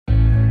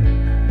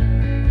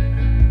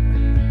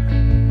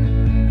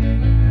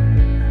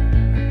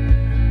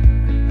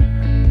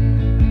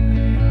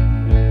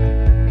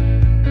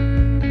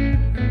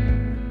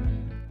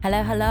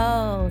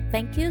Hello.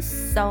 Thank you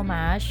so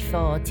much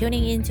for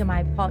tuning into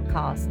my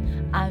podcast.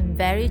 I'm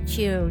very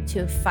thrilled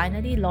to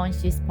finally launch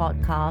this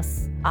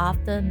podcast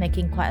after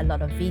making quite a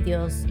lot of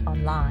videos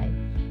online.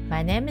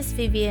 My name is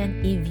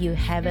Vivienne, if you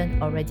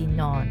haven't already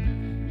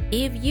known.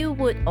 If you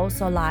would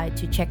also like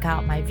to check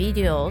out my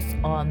videos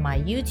on my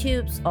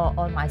YouTubes or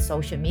on my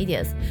social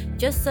medias,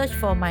 just search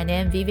for my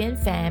name Vivienne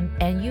Fam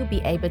and you'll be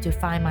able to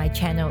find my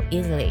channel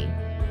easily.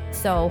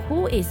 So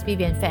who is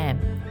Vivienne Fam?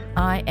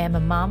 I am a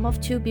mom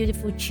of 2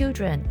 beautiful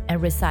children and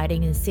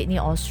residing in Sydney,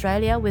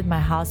 Australia with my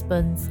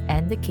husband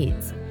and the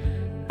kids.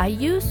 I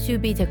used to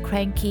be the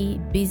cranky,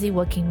 busy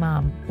working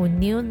mom who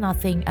knew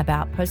nothing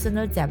about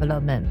personal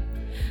development.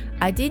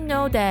 I didn't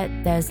know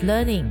that there's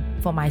learning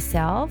for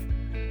myself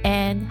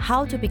and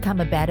how to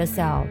become a better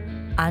self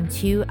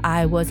until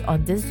I was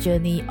on this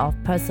journey of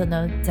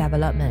personal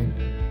development.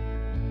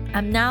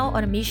 I'm now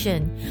on a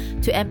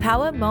mission to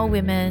empower more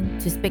women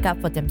to speak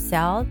up for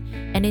themselves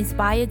and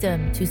inspire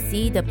them to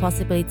see the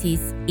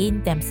possibilities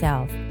in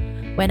themselves.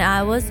 When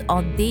I was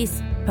on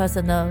this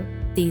personal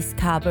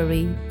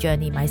discovery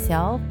journey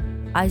myself,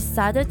 I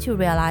started to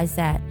realize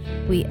that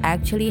we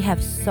actually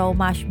have so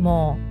much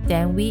more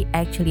than we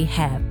actually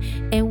have,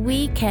 and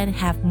we can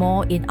have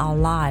more in our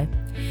life.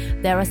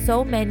 There are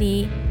so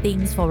many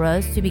things for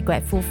us to be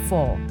grateful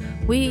for,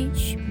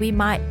 which we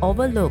might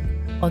overlook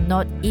or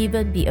not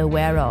even be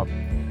aware of.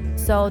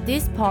 So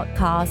this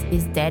podcast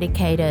is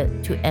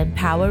dedicated to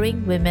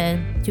empowering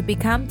women to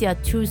become their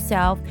true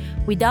self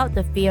without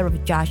the fear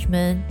of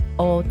judgment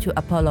or to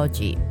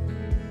apology.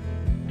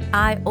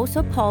 I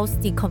also post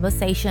the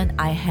conversation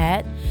I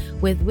had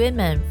with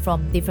women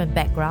from different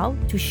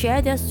backgrounds to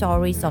share their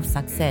stories of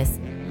success.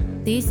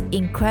 These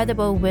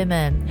incredible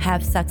women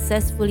have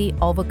successfully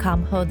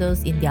overcome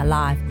hurdles in their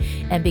life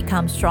and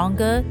become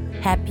stronger,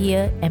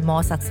 happier, and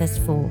more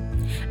successful.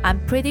 I'm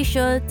pretty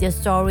sure their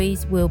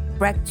stories will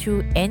break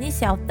through any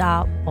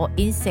self-doubt or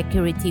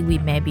insecurity we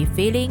may be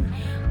feeling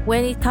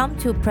when it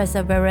comes to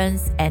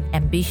perseverance and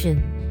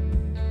ambition.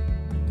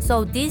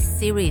 So this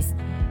series,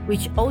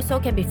 which also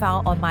can be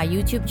found on my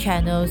YouTube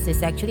channels,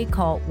 is actually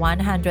called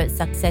 100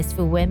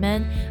 Successful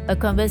Women, a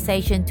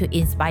Conversation to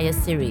Inspire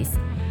series.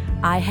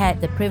 I had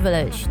the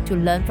privilege to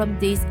learn from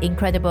these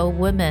incredible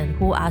women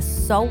who are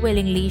so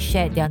willingly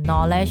share their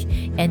knowledge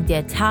and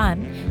their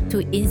time to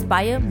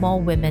inspire more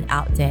women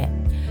out there.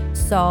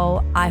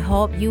 So I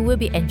hope you will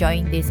be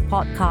enjoying this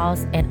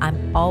podcast, and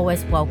I'm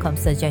always welcome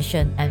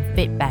suggestion and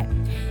feedback.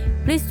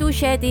 Please do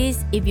share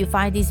this if you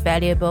find this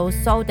valuable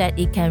so that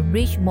it can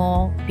reach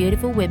more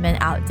beautiful women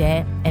out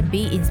there and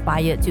be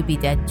inspired to be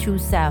their true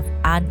self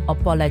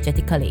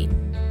unapologetically.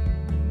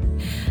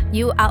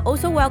 You are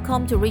also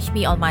welcome to reach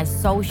me on my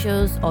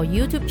socials or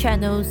YouTube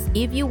channels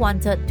if you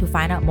wanted to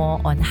find out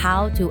more on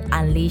how to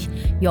unleash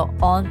your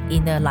own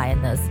inner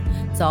lioness.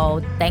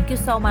 So thank you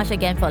so much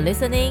again for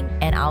listening,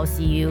 and I'll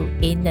see you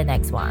in the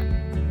next one.